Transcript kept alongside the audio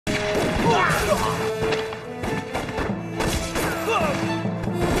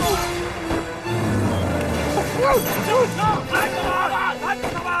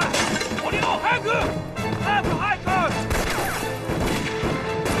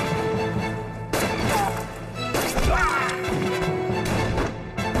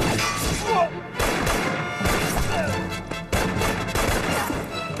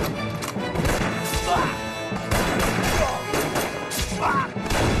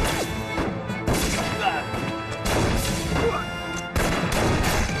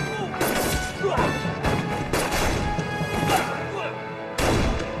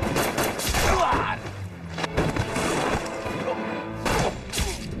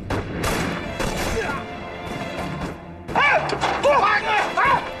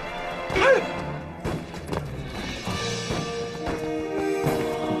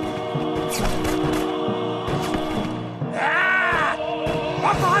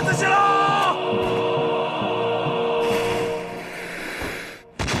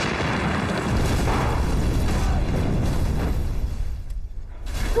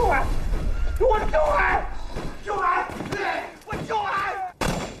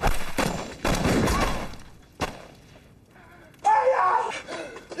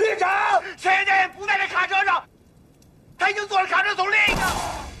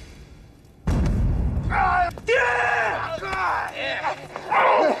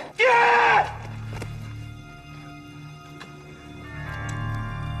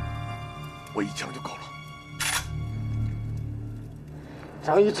我一枪就够了。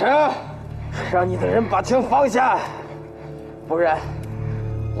张玉成，让你的人把枪放下，不然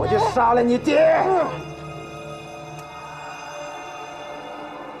我就杀了你爹！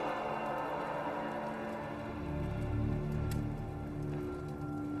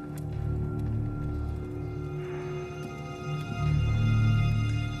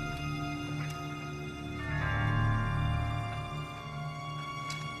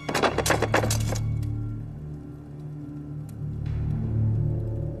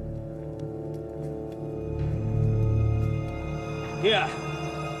爹，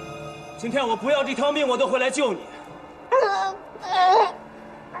今天我不要这条命，我都会来救你。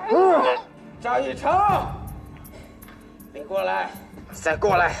张玉成，你过来，再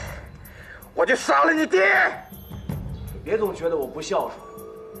过来，我就杀了你爹！你别总觉得我不孝顺，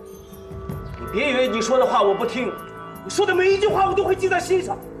你别以为你说的话我不听，你说的每一句话我都会记在心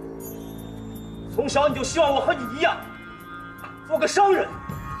上。从小你就希望我和你一样，做个商人，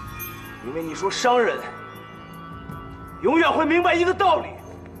因为你说商人永远会明白一个道理。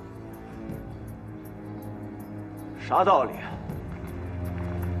啥道理？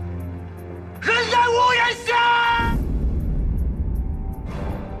人言无言下。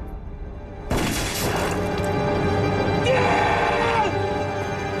爹！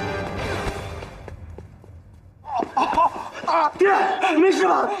爹，你没事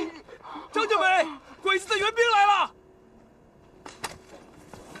吧？张建伟，鬼子的援兵来了！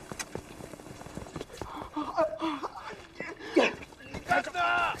站着！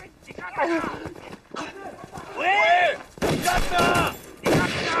你看看！喂，站着！你看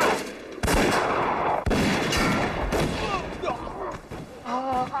看！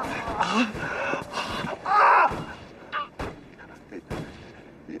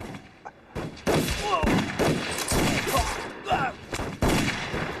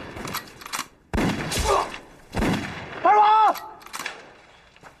二王，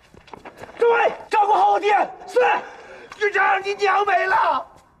诸位照顾好我爹。是，局长，你娘没了。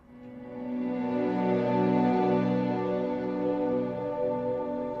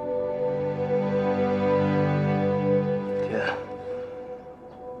爹，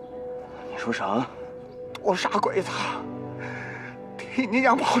你说啥？我傻鬼子，替你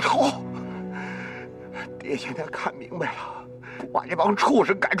娘报仇。爹现在看明白了，把这帮畜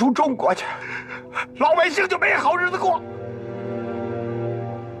生赶出中国去，老百姓就没好日子过。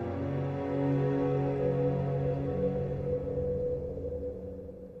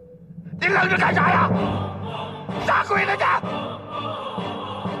你愣着干啥呀？傻鬼子去！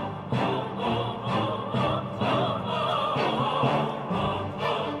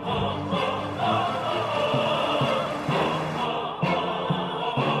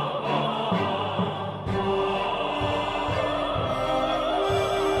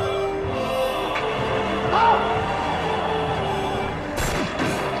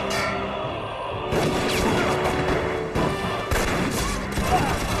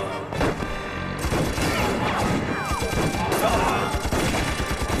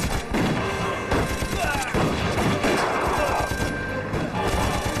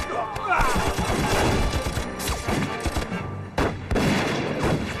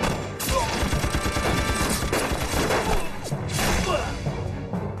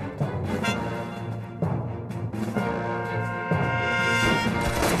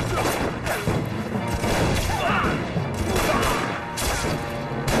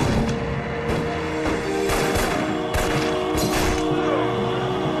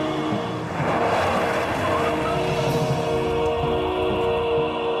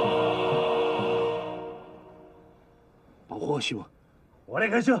我来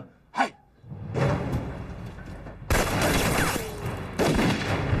干涉。嗨。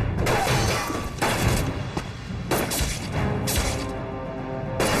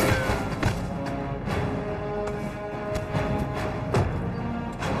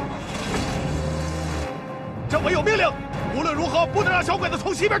 政委有命令，无论如何不能让小鬼子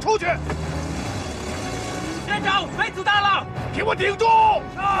从西边出去。连长，没子弹了，给我顶住！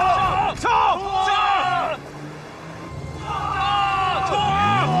上！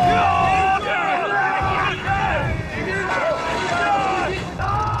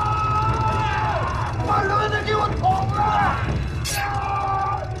把轮子给我捅了！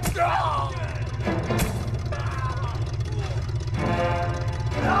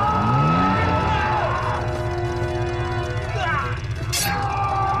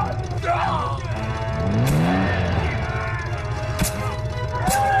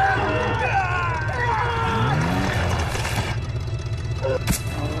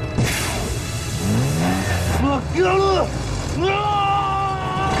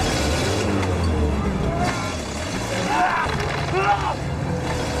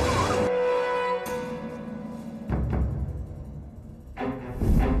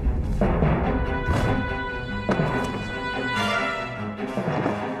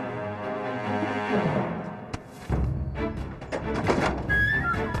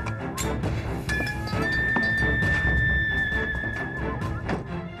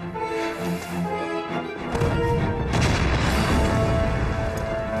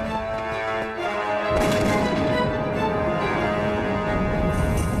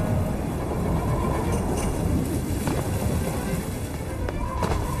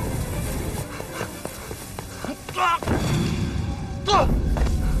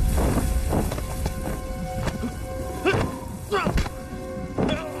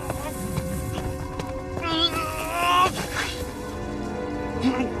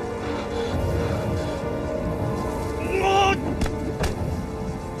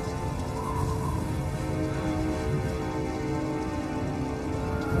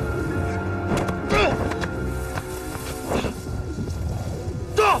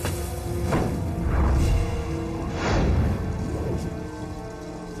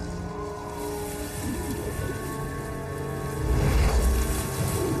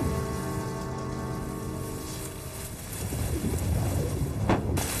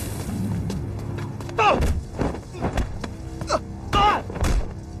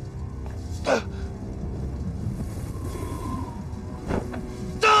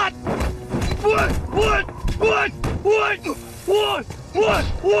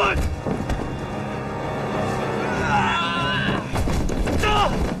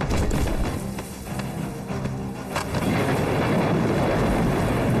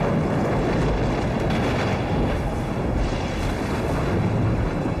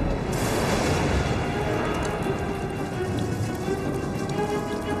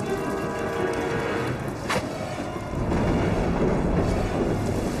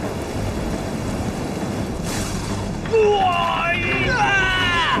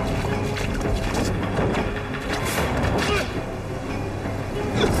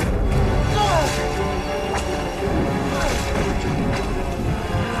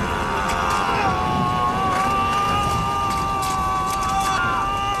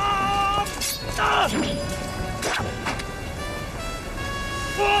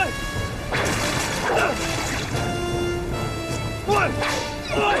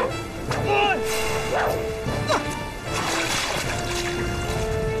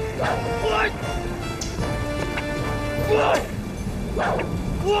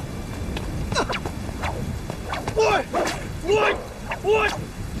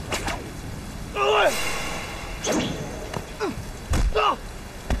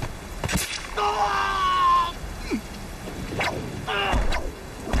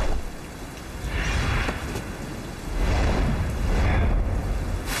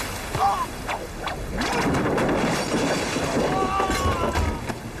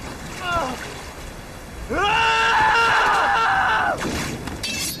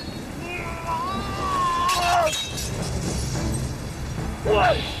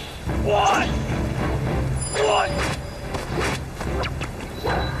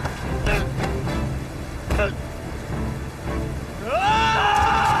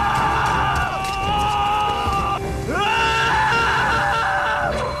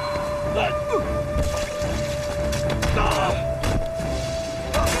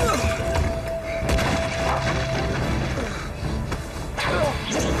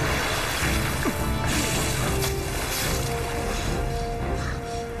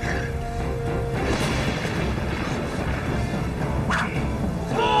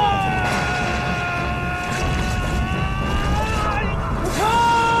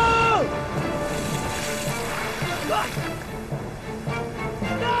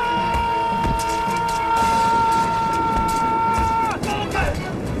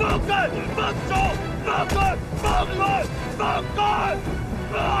放开！放手！放开！放开！放开！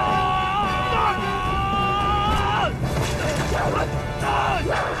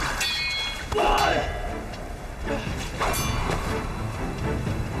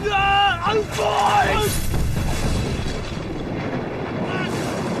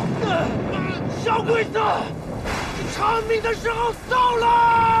小鬼子，偿命的时候到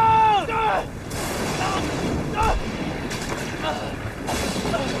了！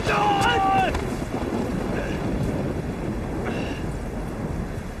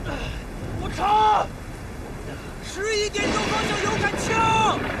我操！11点钟方向有杆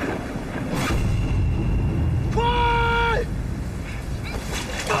枪，快！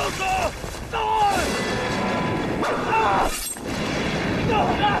放手！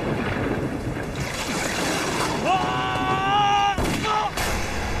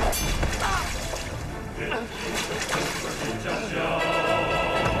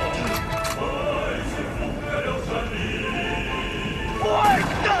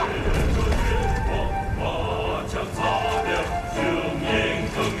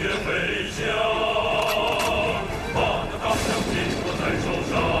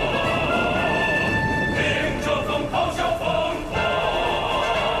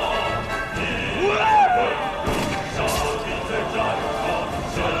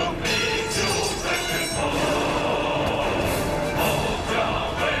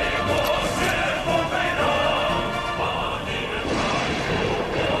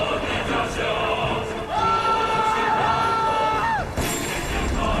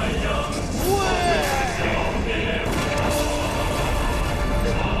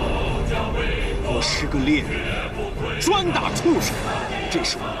个猎人，专打畜生。这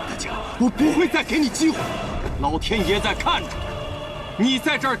是我的家，我不会再给你机会。老天爷在看着，你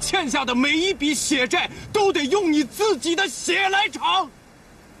在这儿欠下的每一笔血债，都得用你自己的血来偿。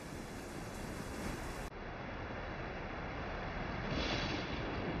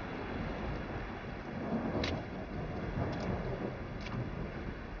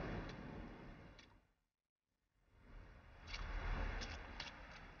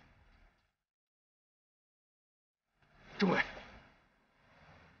政委，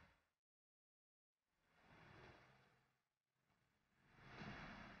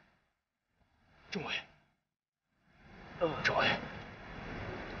政委，政委，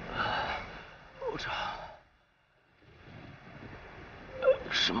部长，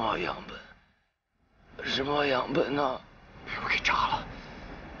什么样本？什么样本呢？我给炸了。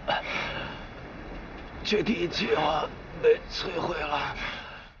决堤计划被摧毁了。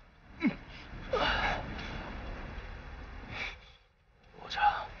部长，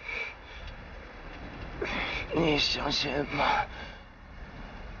你相信吗？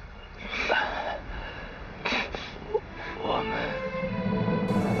我们。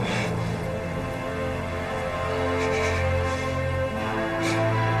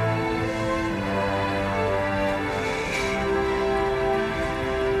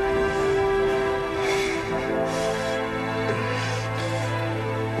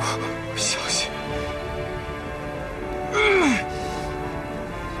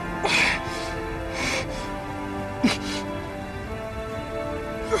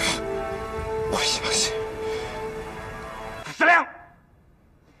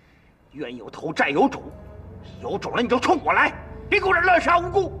 冤有头，债有主，有种了你就冲我来，别给我这乱杀无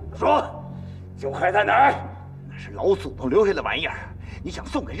辜！说，酒海在哪儿？那是老祖宗留下的玩意儿，你想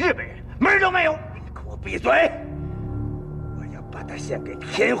送给日本人，门儿都没有！你给我闭嘴！我要把它献给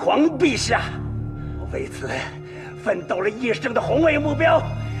天皇陛下，我为此奋斗了一生的宏伟目标，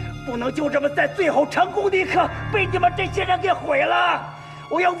不能就这么在最后成功的一刻被你们这些人给毁了！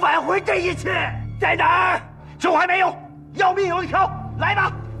我要挽回这一切，在哪儿？酒还没有，要命有一条，来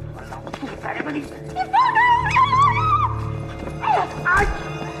吧！ 不在这里！你放开我！哎呀！哎！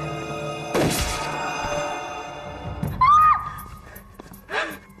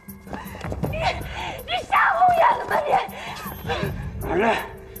你瞎红眼了吧你？完了，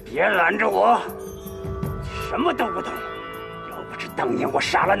别拦着我！什么都不懂。要不是当年我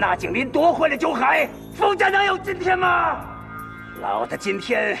杀了那景林，夺回了酒海，封家能有今天吗？老子今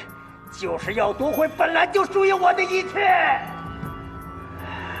天就是要夺回本来就属于我的一切！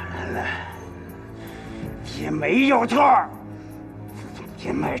 爹没有错，自从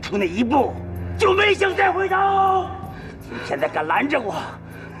爹迈出那一步，就没想再回头。你现在敢拦着我，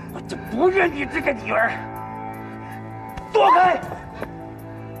我就不认你这个女儿。躲开！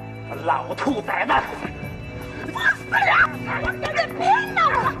老兔崽子！我死了！我跟你拼了！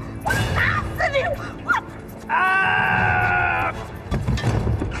我打死你！我啊！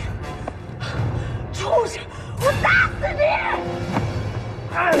畜生！我打死你！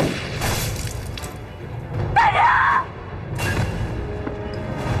大人，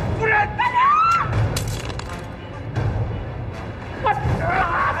夫人，大人，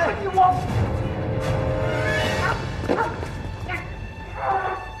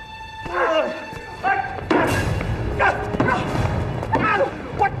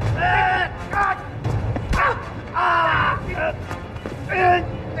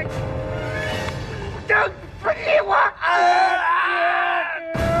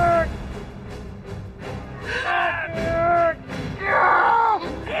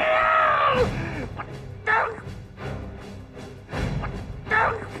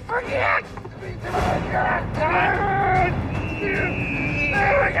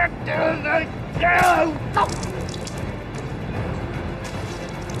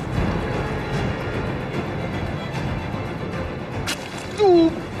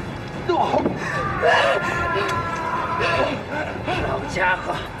老家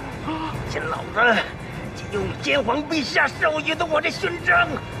伙，见老子就用天皇陛下授予的我这勋章，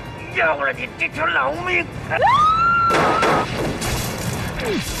要了你这条老命！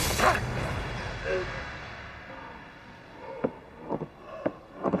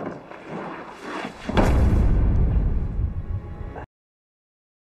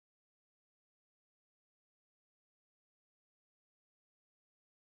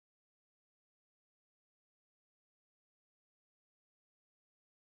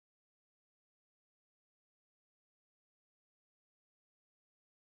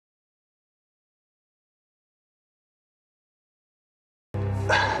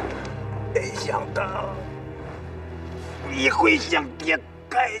没想到你会向爹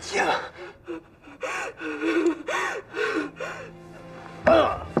开枪。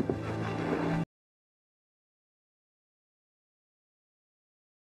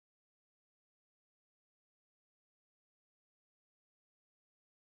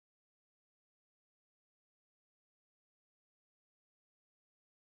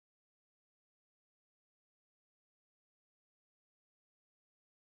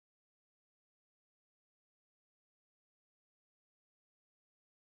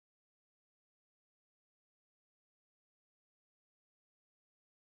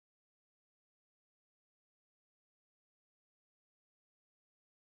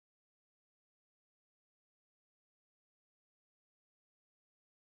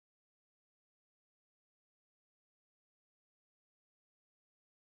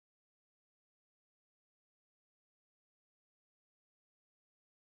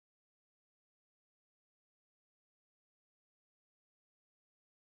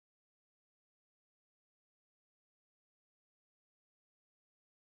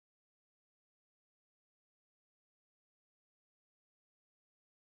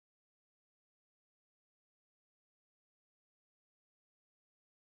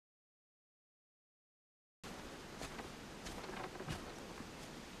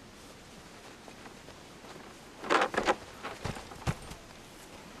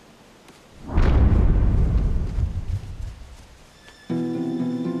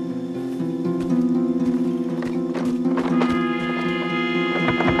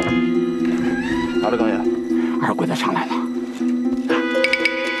二更爷，二鬼子上来了。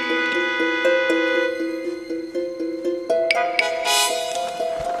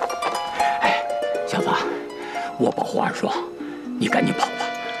哎，小子，我保护二爽，你赶紧跑吧。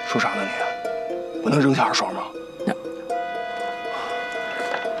说啥呢你？不能扔下二爽吗？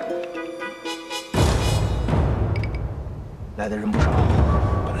来的人不少，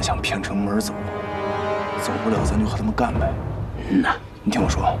本来想偏城门走，走不了咱就和他们干呗。呐，你听我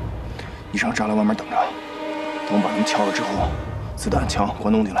说。 你上栅栏外面等着，等我把他们敲了之后，子弹、枪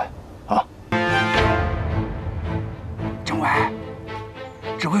关弄进来，啊！政委，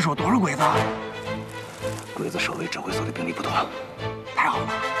指挥所多少鬼子？鬼子守卫指挥所的兵力不多。太好了，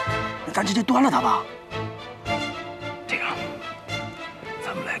那咱直接端了他吧。这样，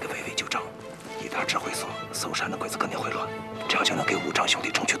咱们来个围魏救赵，一打指挥所，搜山的鬼子肯定会乱，这样就能给武昌兄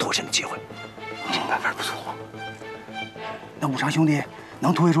弟争取脱身的机会。这办法不错。那武昌兄弟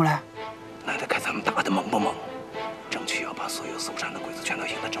能突围出来？ 那得看咱们打的猛不猛，争取要把所有搜山的鬼子全都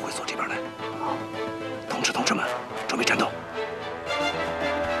引到指挥所这边来。好，同志们，准备战斗！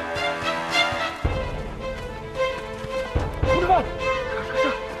同志们，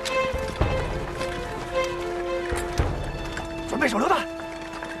准备手榴弹，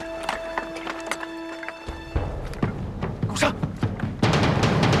给我上！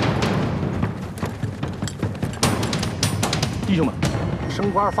弟兄们！ 升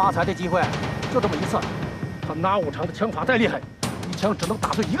官发财的机会就这么一次，他拿武昌的枪法再厉害，一枪只能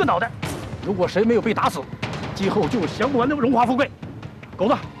打碎一个脑袋。如果谁没有被打死，今后就有享不完的荣华富贵。狗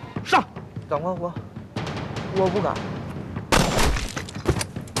子，上！长官，我不敢。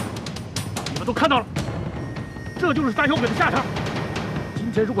你们都看到了，这就是三小鬼的下场。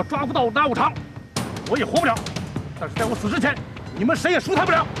今天如果抓不到拿武长，我也活不了。但是在我死之前，你们谁也舒坦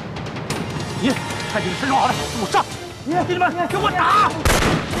不了。你看你身手好的，给我上！兄弟们，给我打！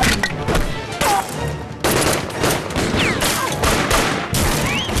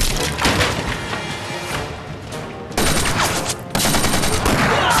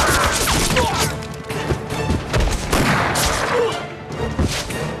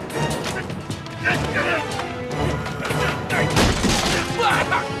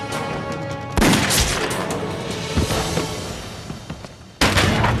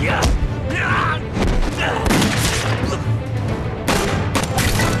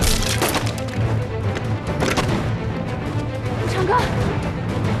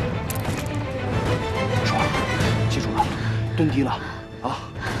蹲低了，啊，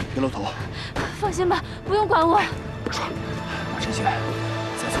别露头。放心吧，不用管我。爽，把这些在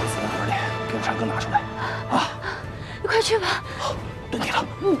这个子弹盒里给我长哥拿出来，啊！你快去吧。好，蹲低了。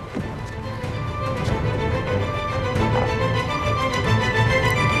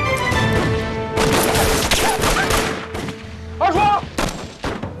二叔，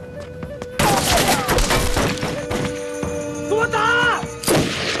给我打！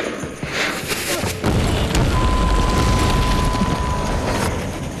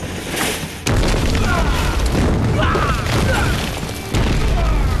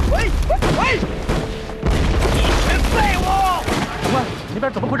那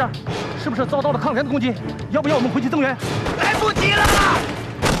边怎么回事？是不是遭到了抗联的攻击？要不要我们回去增援？来不及了！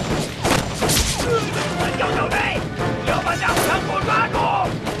小小队，要把大武长给我抓住！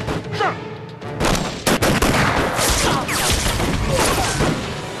是。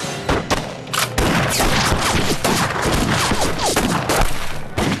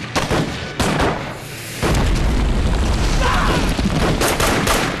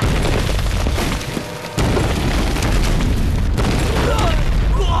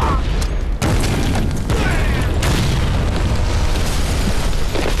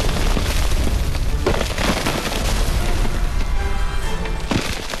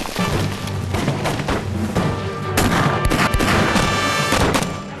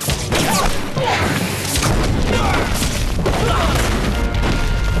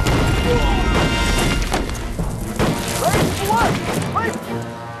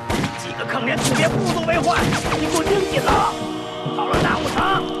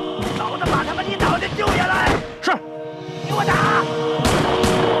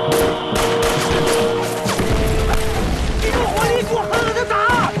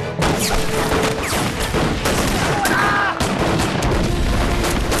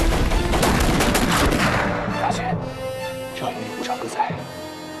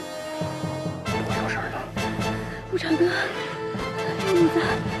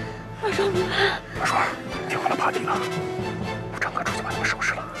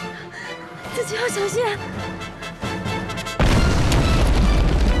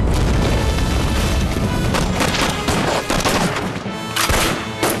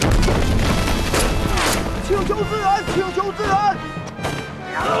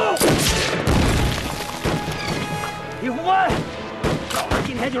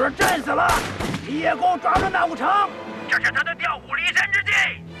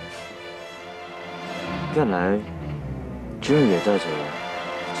看来这也带着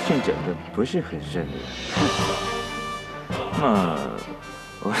进展的不是很顺利。まあ、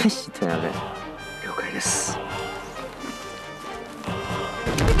我死他了，了解です。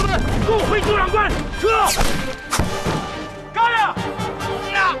弟子们，跟我回总长官，撤！干呀！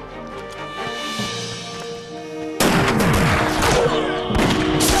干呀！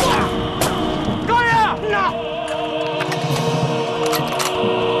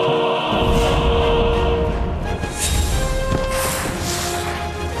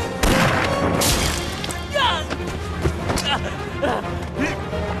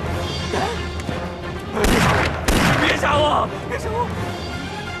别杀我！别杀我！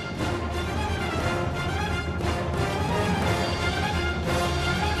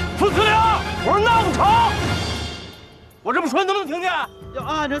副司令，我是纳武长。我这么说你能不能听见？要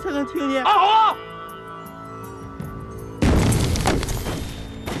按着才能听见。按好啊！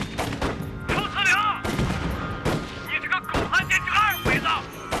副司令，你这个狗汉奸之二鬼子！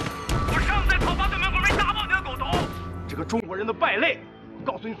我上在讨伐队门口没打爆你的狗头！这个中国人的败类！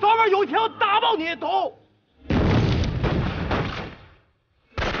告诉你，早晚有一天要打爆你的头！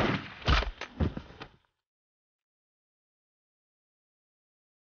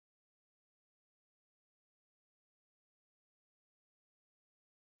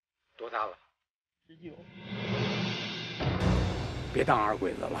多大了？19。别当二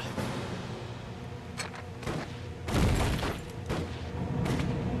鬼子了。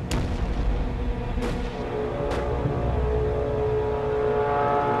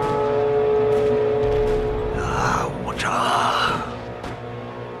那无常，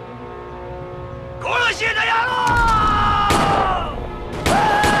过去的呀！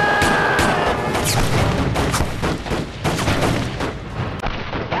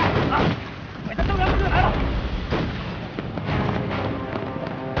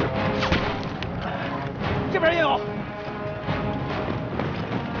 这边也有。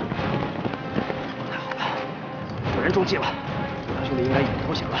太好了，有人中计了，大兄弟应该已经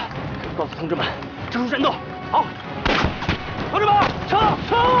投降了。告诉同志们，支出战斗。好，同志们，撤！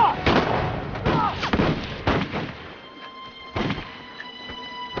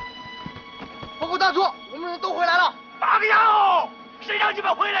报告大佐，我们都回来了。八个妖，谁让你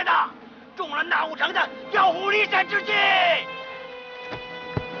们回来的？中了那武城的调虎离山之计。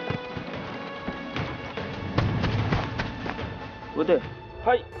 部隊、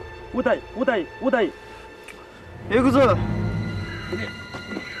はい、部隊。行くぞ。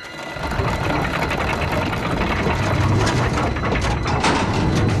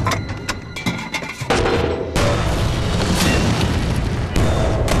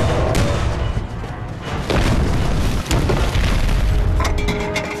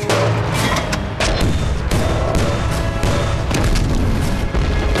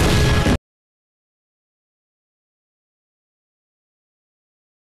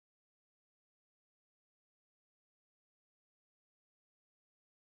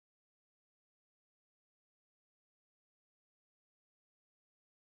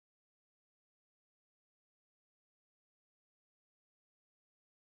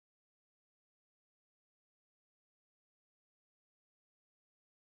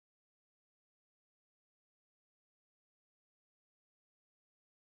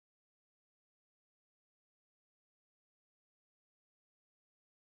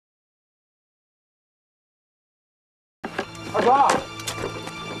二爽，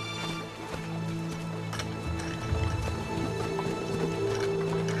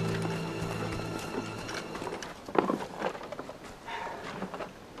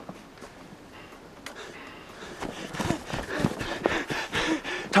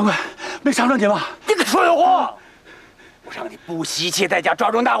长官，没伤着你吧？你个蠢货！我让你不惜一切代价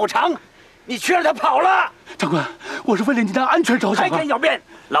抓住那武长，你却让他跑了。长官，我是为了你的安全着想还敢狡辩！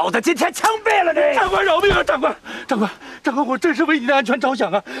老子今天枪毙了你！长官饶命啊！长官，我真是为你的安全着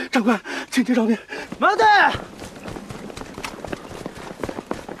想啊！长官，请饶命！慢点！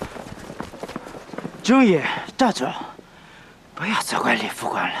中野大佐，不要责怪李副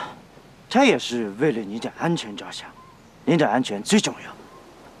官了，他也是为了你的安全着想，您的安全最重要。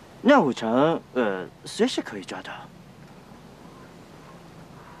那武城，随时可以抓到。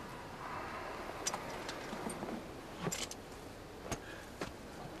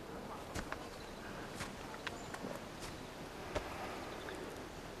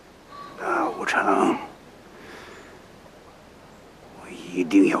 武城，我一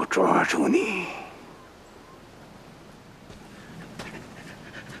定要抓住你！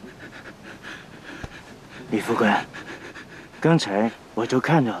李副官，刚才我都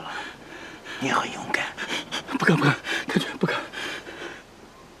看到了，你很勇敢。不敢，太君不敢！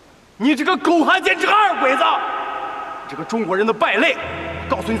你这个狗汉奸之二鬼子，这个中国人的败类！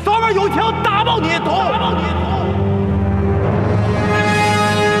告诉你，早晚有一天要打爆你的头！打爆你的头！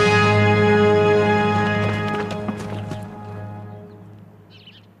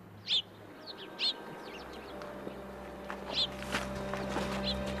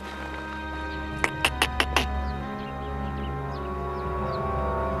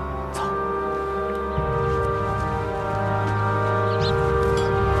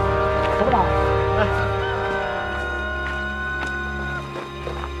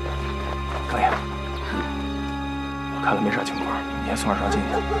 看了没啥情况，明天送二少进去。